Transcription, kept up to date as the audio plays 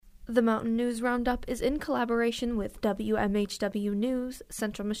The Mountain News Roundup is in collaboration with WMHW News,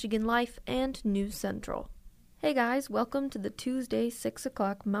 Central Michigan Life, and News Central. Hey guys, welcome to the Tuesday 6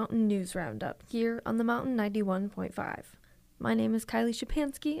 o'clock Mountain News Roundup here on the Mountain 91.5. My name is Kylie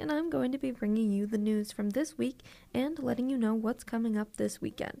Sczepanski, and I'm going to be bringing you the news from this week and letting you know what's coming up this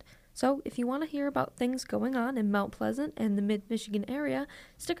weekend. So if you want to hear about things going on in Mount Pleasant and the Mid-Michigan area,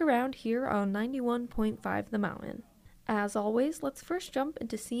 stick around here on 91.5 The Mountain. As always, let's first jump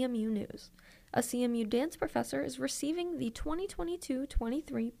into CMU news. A CMU dance professor is receiving the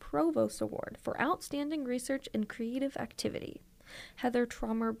 2022-23 Provost Award for Outstanding Research and Creative Activity. Heather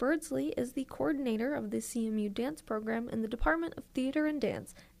Trommer-Birdsley is the coordinator of the CMU dance program in the Department of Theater and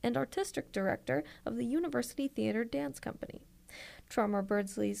Dance and artistic director of the University Theater Dance Company.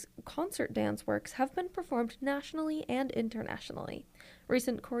 Trommer-Birdsley's concert dance works have been performed nationally and internationally.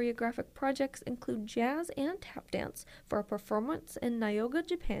 Recent choreographic projects include jazz and tap dance for a performance in Nyoga,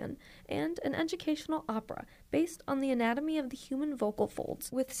 Japan, and an educational opera based on the anatomy of the human vocal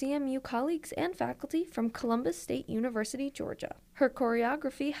folds with CMU colleagues and faculty from Columbus State University, Georgia. Her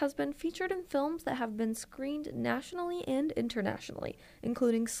choreography has been featured in films that have been screened nationally and internationally,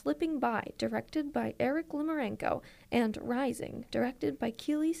 including Slipping By, directed by Eric Limarenko, and Rising, directed by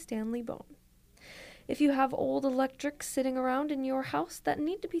Keely Stanley Bone. If you have old electrics sitting around in your house that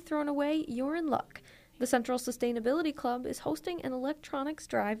need to be thrown away, you're in luck. The Central Sustainability Club is hosting an electronics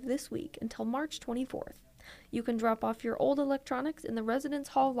drive this week until March 24th. You can drop off your old electronics in the Residence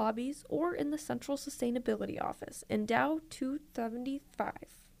Hall lobbies or in the Central Sustainability Office in Dow 275.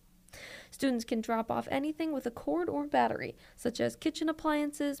 Students can drop off anything with a cord or battery, such as kitchen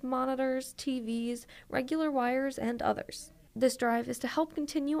appliances, monitors, TVs, regular wires, and others. This drive is to help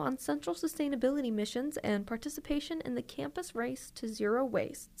continue on Central sustainability missions and participation in the campus race to zero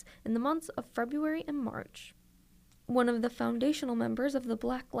wastes in the months of February and March. One of the foundational members of the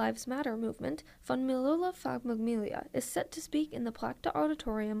Black Lives Matter movement, Funmilola Fagmagmilia, is set to speak in the Plakta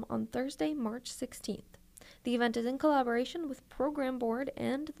Auditorium on Thursday, March 16th. The event is in collaboration with Program Board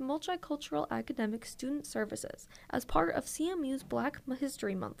and the Multicultural Academic Student Services as part of CMU's Black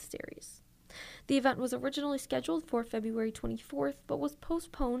History Month series. The event was originally scheduled for February 24th, but was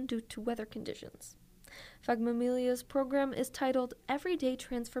postponed due to weather conditions. Fagmamilia's program is titled Everyday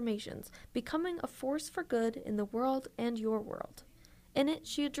Transformations, Becoming a Force for Good in the World and Your World. In it,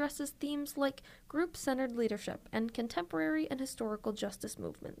 she addresses themes like group-centered leadership and contemporary and historical justice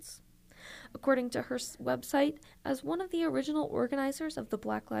movements. According to her website, as one of the original organizers of the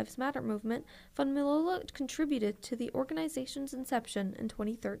Black Lives Matter movement, Funmilola contributed to the organization's inception in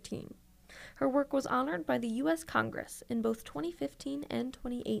 2013. Her work was honored by the U.S. Congress in both 2015 and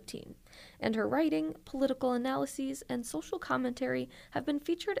 2018, and her writing, political analyses, and social commentary have been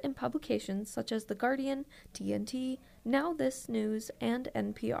featured in publications such as The Guardian, TNT, Now This News, and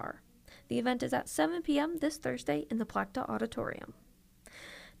NPR. The event is at 7 p.m. this Thursday in the Plakta Auditorium.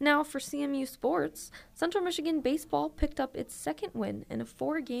 Now for CMU sports, Central Michigan baseball picked up its second win in a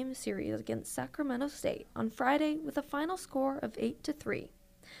 4-game series against Sacramento State on Friday with a final score of 8-3.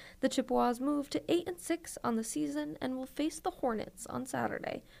 The Chippewas moved to 8-6 on the season and will face the Hornets on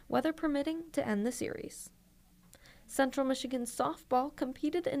Saturday, weather permitting, to end the series. Central Michigan softball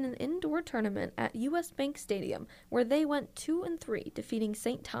competed in an indoor tournament at U.S. Bank Stadium, where they went 2-3, defeating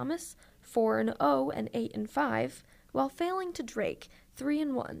St. Thomas 4-0 and 8-5, while failing to Drake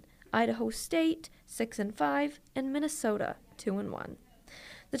 3-1, Idaho State 6-5, and Minnesota 2-1.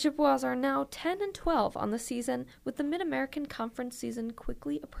 The Chippewas are now 10-12 on the season, with the Mid-American Conference season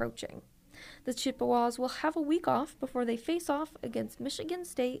quickly approaching. The Chippewas will have a week off before they face off against Michigan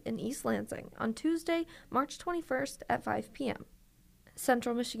State in East Lansing on Tuesday, March 21st at 5 p.m.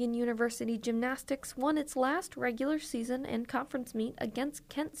 Central Michigan University Gymnastics won its last regular season and conference meet against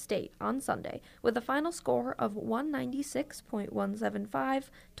Kent State on Sunday with a final score of 196.175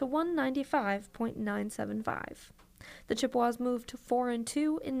 to 195.975. The Chippewas moved to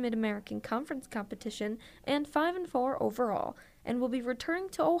 4-2 in Mid-American Conference competition and 5-4 overall, and will be returning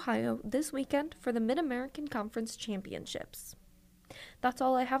to Ohio this weekend for the Mid-American Conference Championships. That's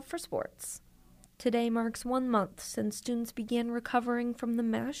all I have for sports. Today marks 1 month since students began recovering from the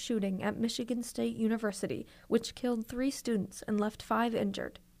mass shooting at Michigan State University, which killed 3 students and left 5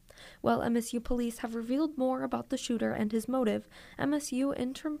 injured. While MSU police have revealed more about the shooter and his motive, MSU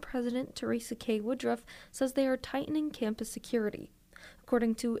Interim President Teresa K. Woodruff says they are tightening campus security.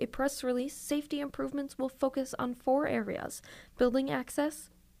 According to a press release, safety improvements will focus on 4 areas: building access,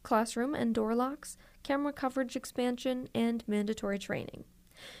 classroom and door locks, camera coverage expansion, and mandatory training.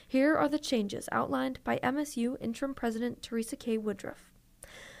 Here are the changes outlined by MSU Interim President Teresa K. Woodruff.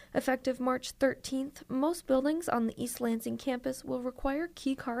 Effective March 13th, most buildings on the East Lansing campus will require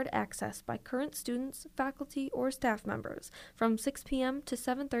keycard access by current students, faculty, or staff members from 6 p.m. to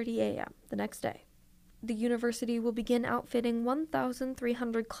 7:30 a.m. the next day. The university will begin outfitting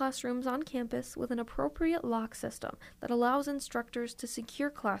 1,300 classrooms on campus with an appropriate lock system that allows instructors to secure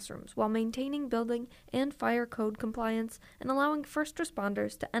classrooms while maintaining building and fire code compliance and allowing first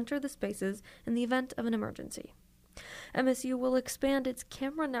responders to enter the spaces in the event of an emergency. MSU will expand its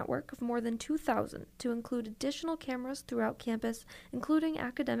camera network of more than 2,000 to include additional cameras throughout campus, including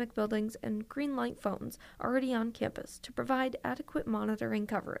academic buildings and green light phones already on campus to provide adequate monitoring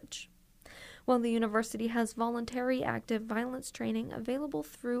coverage. While the university has voluntary active violence training available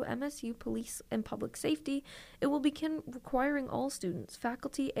through MSU Police and Public Safety, it will begin requiring all students,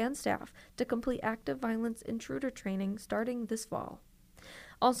 faculty, and staff to complete active violence intruder training starting this fall.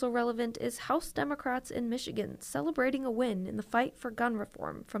 Also relevant is House Democrats in Michigan celebrating a win in the fight for gun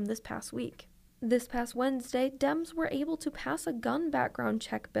reform from this past week. This past Wednesday, Dems were able to pass a gun background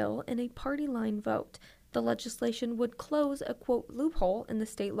check bill in a party line vote. The legislation would close a, quote, loophole in the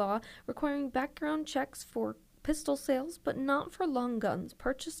state law requiring background checks for pistol sales, but not for long guns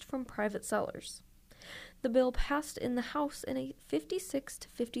purchased from private sellers. The bill passed in the House in a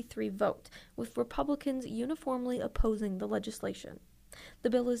 56-53 vote, with Republicans uniformly opposing the legislation. The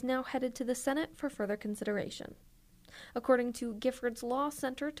bill is now headed to the Senate for further consideration. According to Gifford's Law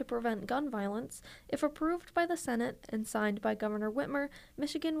Center to Prevent Gun Violence, if approved by the Senate and signed by Governor Whitmer,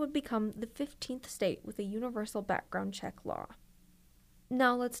 Michigan would become the 15th state with a universal background check law.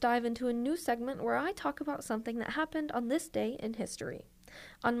 Now let's dive into a new segment where I talk about something that happened on this day in history.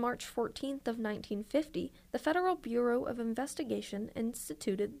 On March 14th of 1950, the Federal Bureau of Investigation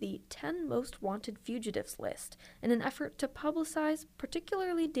instituted the 10 Most Wanted Fugitives list in an effort to publicize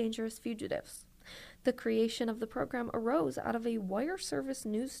particularly dangerous fugitives. The creation of the program arose out of a wire service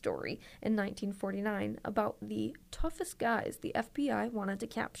news story in 1949 about the toughest guys the FBI wanted to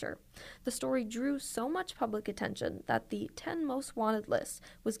capture. The story drew so much public attention that the 10 Most Wanted list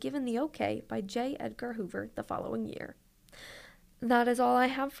was given the okay by J. Edgar Hoover the following year. That is all I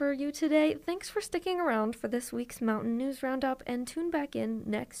have for you today. Thanks for sticking around for this week's Mountain News Roundup, and tune back in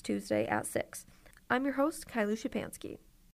next Tuesday at 6. I'm your host, Kylie Sczepanski.